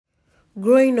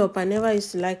Growing up, I never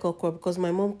used to like okra because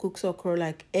my mom cooks okra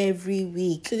like every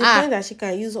week. To the point that she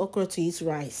can use okra to eat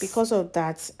rice. Because of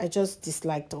that, I just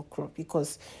disliked okra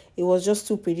because it was just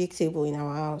too predictable in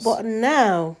our house. But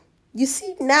now, you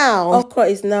see now, okra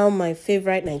is now my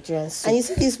favorite Nigerian soup. And you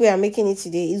see this way I'm making it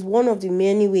today is one of the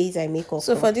many ways I make okra.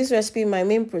 So for this recipe, my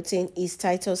main protein is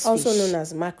Titus fish, also known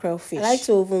as mackerel fish. I like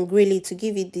to oven grill it to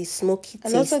give it the smoky taste.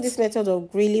 And also this method of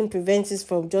grilling prevents it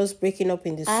from just breaking up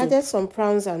in the soup. I added some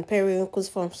prawns and periwinkles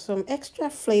for some extra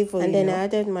flavor. And then I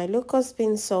added my locust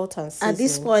bean salt and seasoning. At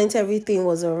this point, everything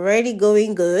was already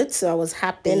going good, so I was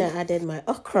happy. Then I added my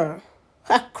okra.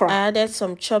 I added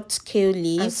some chopped kale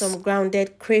leaves and some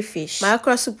grounded crayfish. My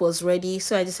okra soup was ready,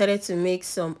 so I decided to make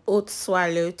some oat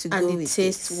swallow to go with it. And the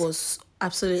taste was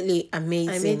absolutely amazing.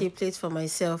 I made a plate for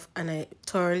myself and I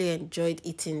thoroughly enjoyed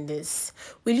eating this.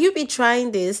 Will you be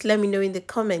trying this? Let me know in the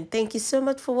comment. Thank you so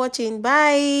much for watching.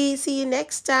 Bye. See you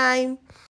next time.